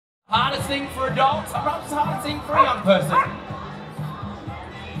Hardest thing for a dog, sometimes it's the hardest thing for a young person.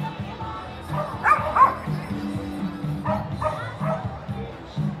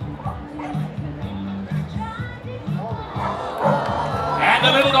 And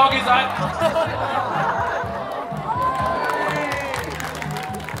the little dog is out.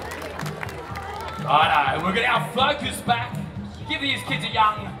 Righto, we're getting our focus back. Give these kids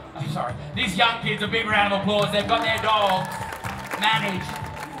these young kids a big round of applause. They've got their dogs managed.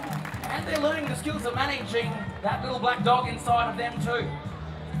 And they're learning the skills of managing that little black dog inside of them too.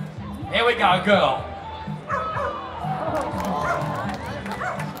 Here we go, girl.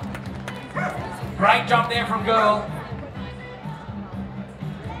 Great jump there from girl.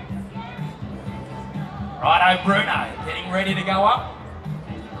 Righto, Bruno, getting ready to go up.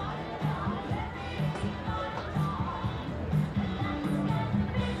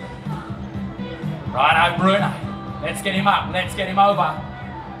 Righto, Bruno. Let's get him up. Let's get him over.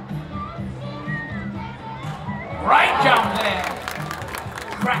 Great jump there.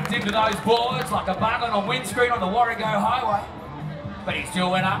 Cracked into those boards like a bug on a windscreen on the Warrego Highway. But he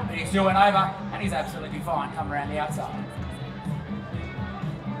still went up, and he still went over, and he's absolutely fine coming around the outside.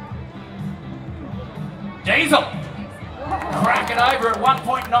 Diesel. Cracking over at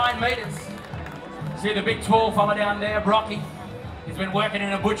 1.9 metres. See the big tall fella down there, Brocky. He's been working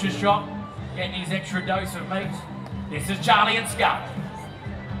in a butcher's shop, getting his extra dose of meat. This is Charlie and Scott.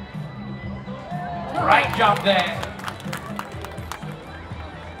 Great jump there.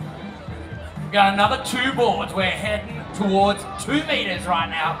 We've got another 2 boards. We're heading towards 2 metres right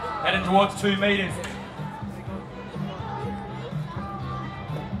now. Heading towards 2 metres.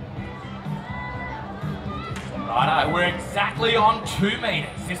 Righto, we're exactly on 2 metres.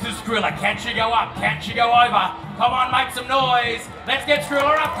 This is Skrilla. Can she go up? Can she go over? Come on, make some noise. Let's get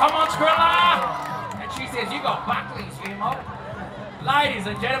Skrilla up. Come on, Skrilla. And she says, you got Buckley's here, Mom. Ladies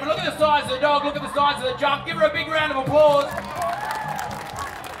and gentlemen, look at the size of the dog. Look at the size of the jump. Give her a big round of applause.